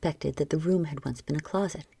only suspected that the room had once been a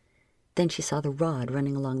closet. Then she saw the rod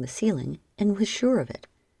running along the ceiling and was sure of it.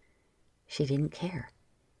 She didn't care.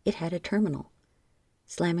 It had a terminal.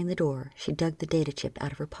 Slamming the door, she dug the data chip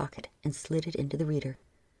out of her pocket and slid it into the reader.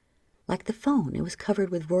 Like the phone, it was covered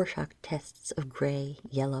with Rorschach tests of gray,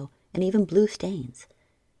 yellow, and even blue stains.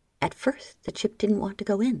 At first, the chip didn't want to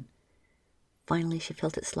go in. Finally, she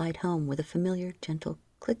felt it slide home with a familiar, gentle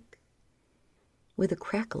click. With a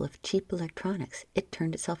crackle of cheap electronics, it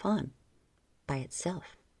turned itself on. By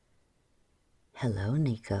itself. "Hello,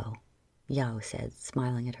 Nico," Yao said,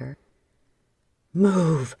 smiling at her.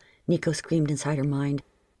 "Move!" Nico screamed inside her mind,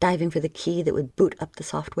 diving for the key that would boot up the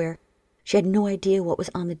software. She had no idea what was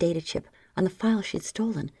on the data chip, on the file she'd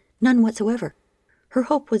stolen. None whatsoever. Her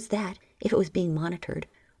hope was that, if it was being monitored,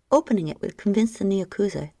 opening it would convince the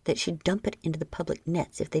Neokuza that she'd dump it into the public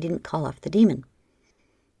nets if they didn't call off the demon.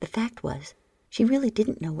 The fact was, she really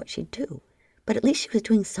didn't know what she'd do, but at least she was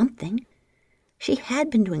doing something. She had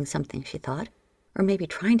been doing something, she thought, or maybe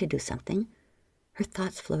trying to do something. Her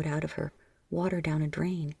thoughts flowed out of her, water down a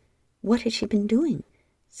drain. What had she been doing?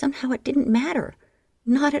 Somehow it didn't matter.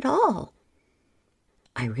 Not at all.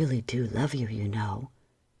 "I really do love you, you know,"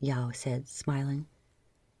 Yao said, smiling.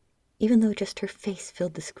 Even though just her face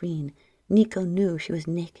filled the screen, Nico knew she was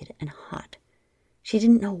naked and hot. She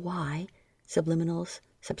didn't know why. Subliminals,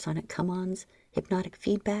 subsonic come-ons, hypnotic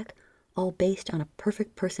feedback, all based on a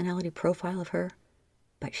perfect personality profile of her.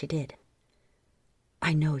 But she did.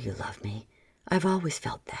 "I know you love me. I've always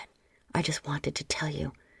felt that. I just wanted to tell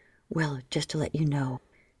you, well, just to let you know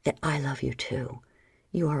that I love you too.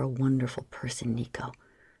 You are a wonderful person, Nico.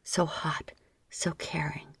 So hot, so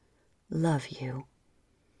caring. Love you."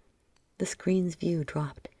 The screen's view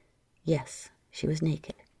dropped. Yes, she was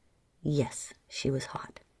naked. Yes, she was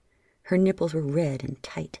hot. Her nipples were red and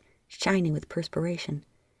tight, shining with perspiration.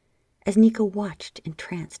 As Nico watched,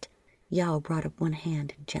 entranced, Yao brought up one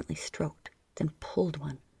hand and gently stroked, then pulled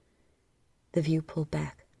one. The view pulled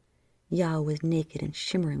back. Yao was naked and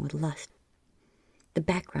shimmering with lust. The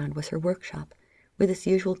background was her workshop, with its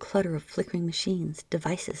usual clutter of flickering machines,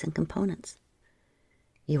 devices, and components.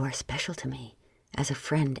 "You are special to me, as a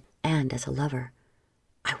friend and as a lover.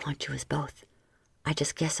 I want you as both. I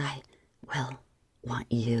just guess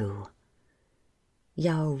want you."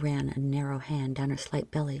 Yao ran a narrow hand down her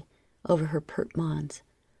slight belly, over her pert mons.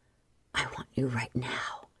 I want you right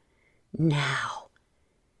now. Now.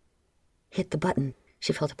 Hit the button,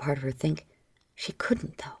 she felt a part of her think. She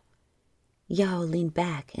couldn't, though. Yao leaned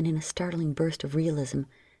back and in a startling burst of realism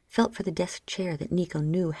felt for the desk chair that Nico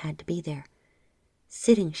knew had to be there.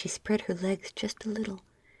 Sitting, she spread her legs just a little,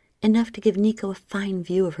 enough to give Nico a fine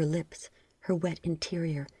view of her lips, her wet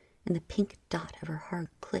interior, and the pink dot of her hard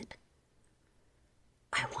clit.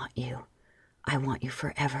 I want you. I want you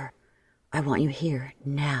forever. I want you here,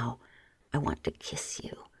 now. I want to kiss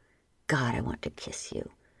you. God, I want to kiss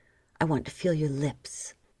you. I want to feel your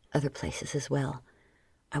lips, other places as well.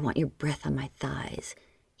 I want your breath on my thighs,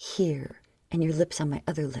 here, and your lips on my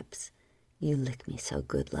other lips. You lick me so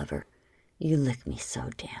good, lover. You lick me so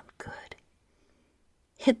damn good.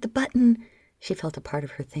 Hit the button, she felt a part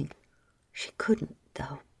of her think. She couldn't,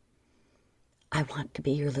 though. I want to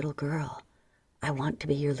be your little girl. I want to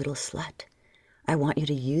be your little slut. I want you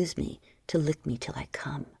to use me, to lick me till I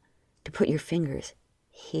come, to put your fingers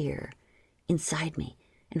here, inside me,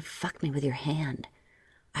 and fuck me with your hand.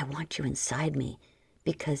 I want you inside me,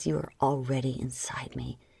 because you are already inside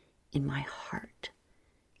me, in my heart,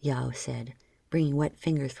 Yao said, bringing wet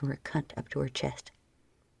fingers from her cunt up to her chest.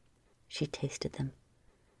 She tasted them.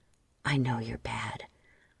 I know you're bad.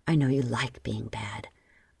 I know you like being bad.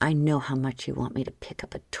 I know how much you want me to pick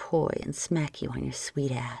up a toy and smack you on your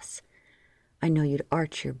sweet ass. I know you'd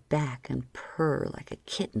arch your back and purr like a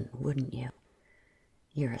kitten, wouldn't you?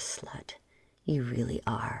 You're a slut. You really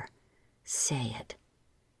are. Say it.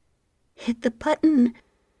 Hit the button,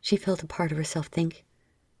 she felt a part of herself think.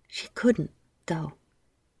 She couldn't, though.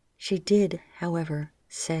 She did, however,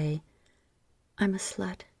 say, I'm a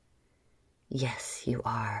slut. Yes, you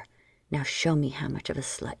are. Now show me how much of a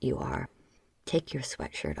slut you are. Take your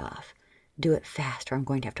sweatshirt off. Do it fast or I'm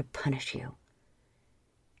going to have to punish you.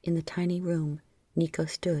 In the tiny room, Nico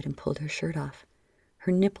stood and pulled her shirt off.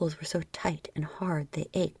 Her nipples were so tight and hard they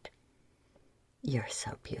ached. You're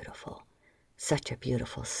so beautiful. Such a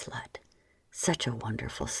beautiful slut. Such a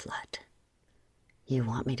wonderful slut. You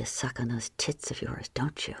want me to suck on those tits of yours,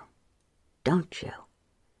 don't you? Don't you?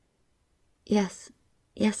 Yes,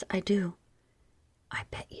 I do. I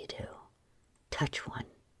bet you do. Touch one,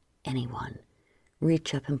 anyone.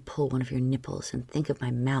 Reach up and pull one of your nipples and think of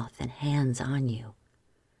my mouth and hands on you.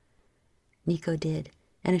 Nico did,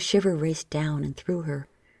 and a shiver raced down and through her.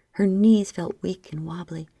 Her knees felt weak and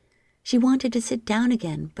wobbly. She wanted to sit down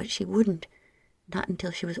again, but she wouldn't, not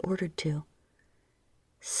until she was ordered to.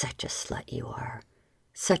 Such a slut you are.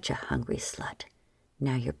 Such a hungry slut.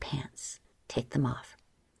 Now your pants. Take them off.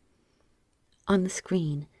 On the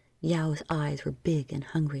screen, Yao's eyes were big and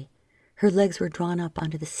hungry. Her legs were drawn up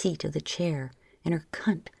onto the seat of the chair, and her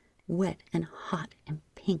cunt, wet and hot and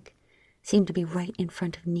pink, seemed to be right in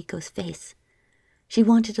front of Nico's face. She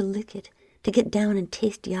wanted to lick it, to get down and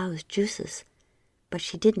taste Yao's juices, but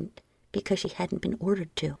she didn't because she hadn't been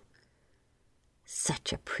ordered to.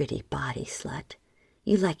 Such a pretty body, slut.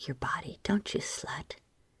 You like your body, don't you, slut?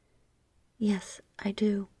 Yes, I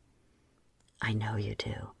do. I know you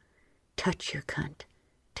do. Touch your cunt.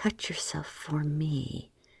 Touch yourself for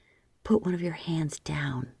me. Put one of your hands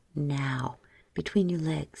down, now, between your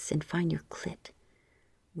legs and find your clit.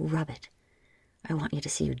 Rub it. I want you to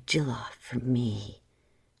see you jill off for me.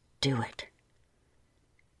 Do it.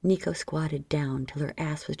 Nico squatted down till her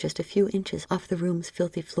ass was just a few inches off the room's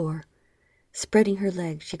filthy floor. Spreading her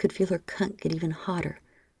legs, she could feel her cunt get even hotter,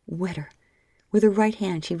 wetter. With her right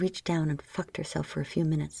hand, she reached down and fucked herself for a few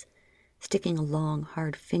minutes, sticking a long,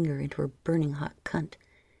 hard finger into her burning hot cunt,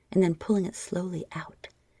 and then pulling it slowly out,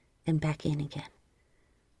 then back in again.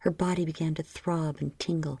 Her body began to throb and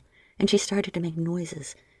tingle, and she started to make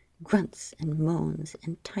noises, grunts and moans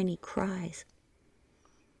and tiny cries.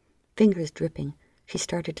 Fingers dripping, she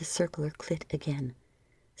started to circle her clit again.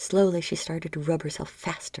 Slowly she started to rub herself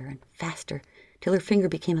faster and faster, till her finger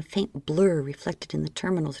became a faint blur reflected in the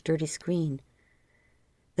terminal's dirty screen.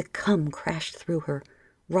 The cum crashed through her,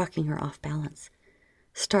 rocking her off balance.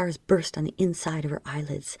 Stars burst on the inside of her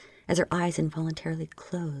eyelids as her eyes involuntarily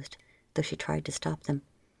closed, though she tried to stop them,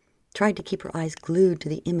 tried to keep her eyes glued to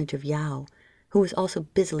the image of Yao, who was also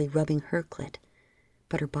busily rubbing her clit,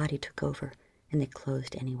 but her body took over, and they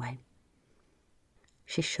closed anyway.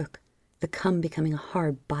 She shook, the cum becoming a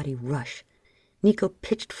hard body rush. Nico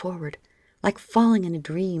pitched forward. Like falling in a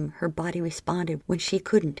dream, her body responded when she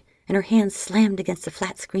couldn't, and her hands slammed against the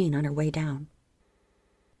flat screen on her way down.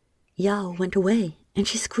 Yao went away, and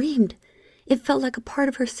she screamed. It felt like a part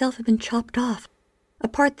of herself had been chopped off, a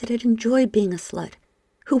part that had enjoyed being a slut,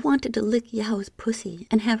 who wanted to lick Yao's pussy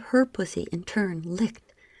and have her pussy in turn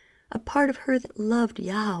licked, a part of her that loved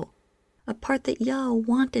Yao, a part that Yao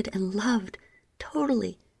wanted and loved,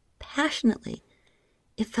 totally, passionately.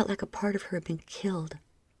 It felt like a part of her had been killed.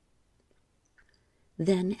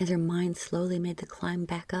 Then, as her mind slowly made the climb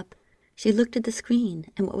back up, she looked at the screen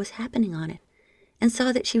and what was happening on it, and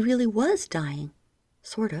saw that she really was dying.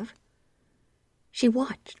 Sort of. She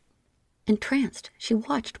watched. Entranced, she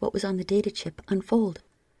watched what was on the data chip unfold.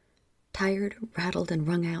 Tired, rattled, and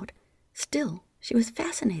wrung out, still, she was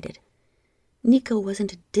fascinated. Nico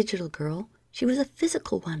wasn't a digital girl, she was a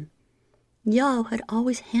physical one. Yao had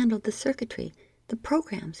always handled the circuitry, the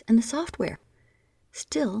programs, and the software.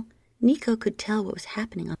 Still, Nico could tell what was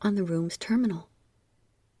happening on the room's terminal.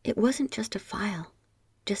 It wasn't just a file,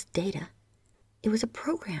 just data. It was a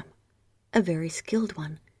program, a very skilled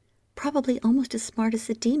one, probably almost as smart as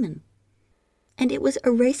the demon. And it was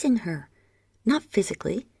erasing her, not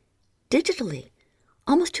physically, digitally,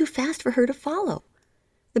 almost too fast for her to follow.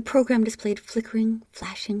 The program displayed flickering,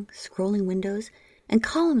 flashing, scrolling windows and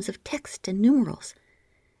columns of text and numerals.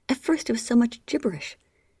 At first it was so much gibberish,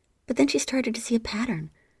 but then she started to see a pattern,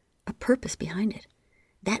 a purpose behind it.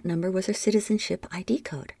 That number was her citizenship ID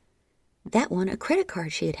code. That one a credit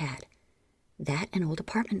card she had had. That an old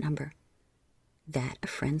apartment number. That a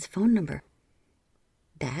friend's phone number.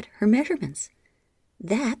 That her measurements.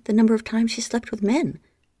 That the number of times she slept with men,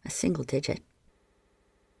 a single digit.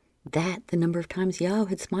 That the number of times Yao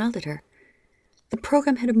had smiled at her. The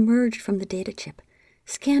program had emerged from the data chip,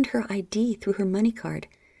 scanned her ID through her money card,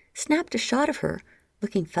 snapped a shot of her,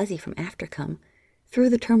 looking fuzzy from aftercome, through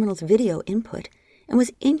the terminal's video input, and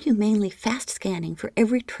was inhumanely fast scanning for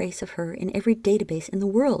every trace of her in every database in the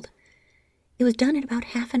world. It was done in about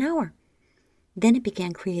half an hour. Then it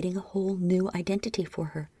began creating a whole new identity for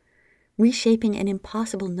her, reshaping an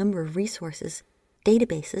impossible number of resources,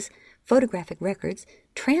 databases, photographic records,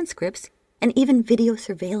 transcripts, and even video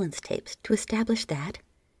surveillance tapes to establish that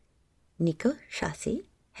Nico Shasi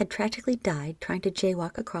had tragically died trying to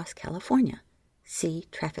jaywalk across California. See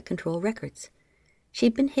traffic control records.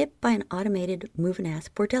 She'd been hit by an automated moving-ass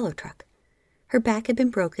bordello truck. Her back had been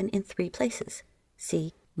broken in 3 places.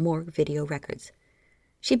 See morgue video records.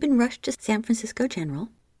 She'd been rushed to San Francisco General.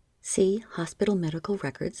 See hospital medical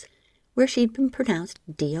records, where she'd been pronounced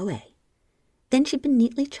DOA. Then she'd been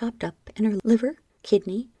neatly chopped up, and her liver,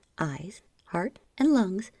 kidney, eyes, heart, and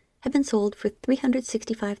lungs had been sold for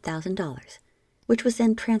 $365,000, which was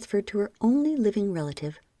then transferred to her only living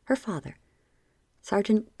relative, her father,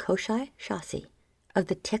 Sergeant Koshai Shasi, of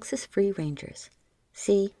the Texas Free Rangers.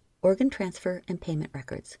 See organ transfer and payment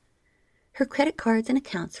records. Her credit cards and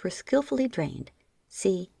accounts were skillfully drained.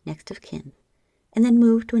 See next of kin, and then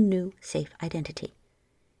moved to a new, safe identity.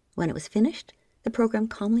 When it was finished, the program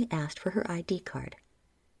calmly asked for her ID card.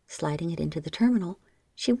 Sliding it into the terminal,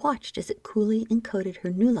 she watched as it coolly encoded her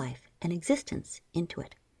new life and existence into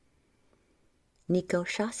it. Nico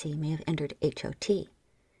Shasi may have entered HOT,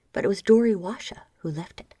 but it was Dory Washa who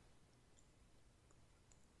left it.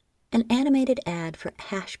 An animated ad for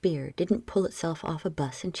hash beer didn't pull itself off a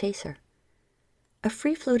bus and chase her. A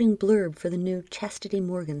free-floating blurb for the new Chastity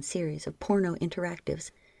Morgan series of porno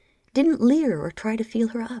interactives didn't leer or try to feel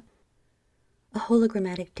her up. A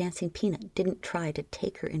hologrammatic dancing peanut didn't try to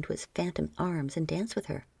take her into its phantom arms and dance with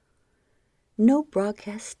her. No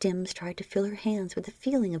broadcast stims tried to fill her hands with the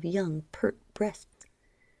feeling of young, pert breasts.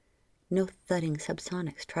 No thudding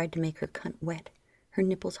subsonics tried to make her cunt wet, her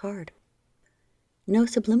nipples hard. No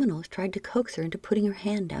subliminals tried to coax her into putting her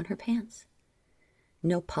hand down her pants.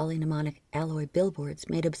 No polymnemonic alloy billboards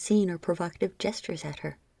made obscene or provocative gestures at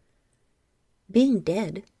her. Being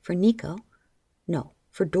dead, for Nico, no,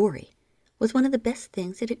 for Dory, was one of the best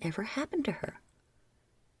things that had ever happened to her.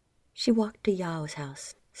 She walked to Yao's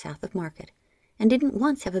house, south of Market, and didn't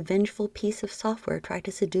once have a vengeful piece of software try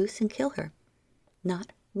to seduce and kill her.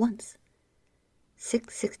 Not once.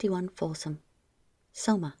 661 Folsom.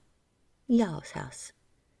 Soma. Yao's house.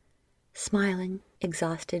 Smiling,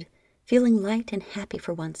 exhausted, feeling light and happy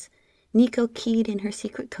for once, Nico keyed in her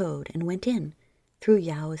secret code and went in, through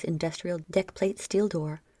Yao's industrial deckplate steel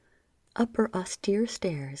door, up her austere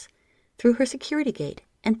stairs, through her security gate,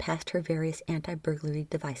 and past her various anti-burglary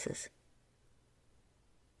devices.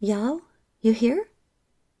 Yao, you here?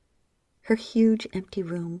 Her huge empty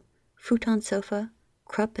room, futon sofa,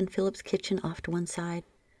 Krupp and Phillips kitchen off to one side,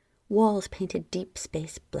 walls painted deep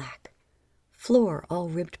space black, floor all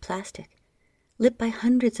ribbed plastic, lit by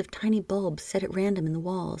hundreds of tiny bulbs set at random in the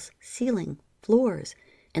walls, ceiling, floors,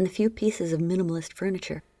 and the few pieces of minimalist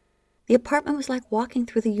furniture. The apartment was like walking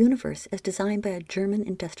through the universe as designed by a German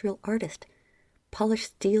industrial artist.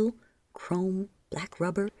 Polished steel, chrome, black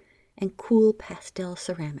rubber, and cool pastel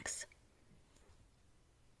ceramics.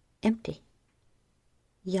 Empty.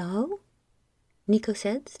 Yao? Nico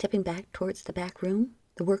said, stepping back towards the back room,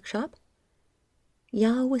 The workshop?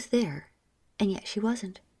 Yao was there, and yet she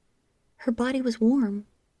wasn't. Her body was warm,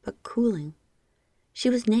 but cooling. She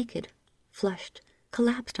was naked, flushed,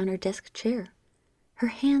 collapsed on her desk chair. Her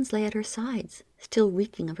hands lay at her sides, still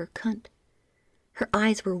reeking of her cunt. Her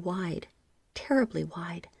eyes were wide, terribly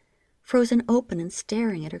wide, frozen open and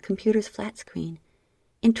staring at her computer's flat screen,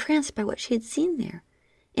 entranced by what she had seen there,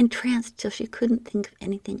 entranced till she couldn't think of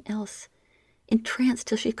anything else, entranced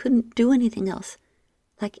till she couldn't do anything else,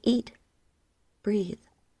 like eat, breathe,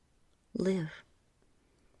 live.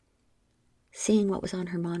 Seeing what was on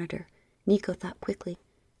her monitor, Nico thought quickly,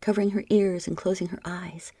 covering her ears and closing her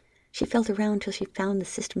eyes. She felt around till she found the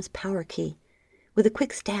system's power key. With a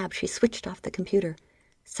quick stab, she switched off the computer,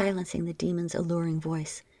 silencing the demon's alluring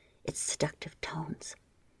voice, its seductive tones.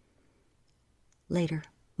 Later,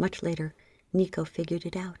 much later, Nico figured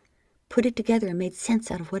it out, put it together and made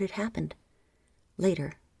sense out of what had happened.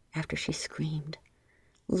 Later, after she screamed.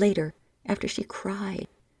 Later, after she cried.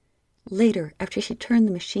 Later, after she turned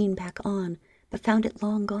the machine back on, but found it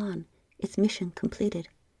long gone, its mission completed.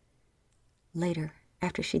 Later,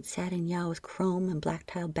 after she'd sat in Yao's chrome and black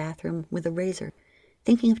tile bathroom with a razor,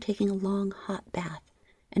 thinking of taking a long, hot bath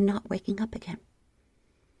and not waking up again.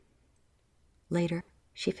 Later,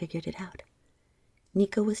 she figured it out.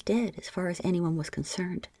 Nico was dead as far as anyone was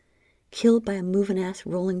concerned, killed by a moving-ass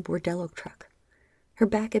rolling bordello truck. Her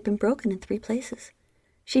back had been broken in 3 places.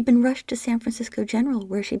 She'd been rushed to San Francisco General,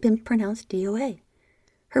 where she'd been pronounced DOA.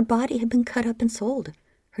 Her body had been cut up and sold,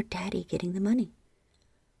 her daddy getting the money.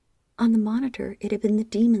 On the monitor, it had been the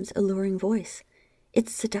demon's alluring voice,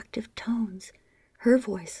 its seductive tones, her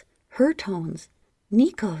voice, her tones,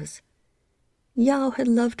 Nico's. Yao had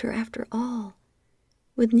loved her after all.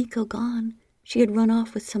 With Nico gone, she had run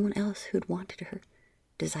off with someone else who'd wanted her,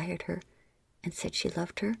 desired her, and said she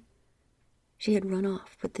loved her. She had run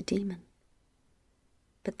off with the demon.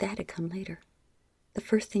 But that had come later. The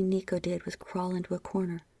first thing Nico did was crawl into a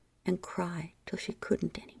corner and cry till she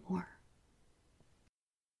couldn't anymore.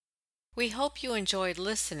 We hope you enjoyed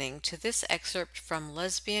listening to this excerpt from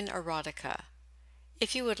Lesbian Erotica.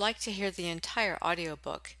 If you would like to hear the entire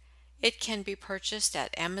audiobook, it can be purchased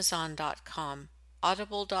at Amazon.com,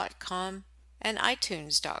 Audible.com, and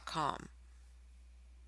iTunes.com.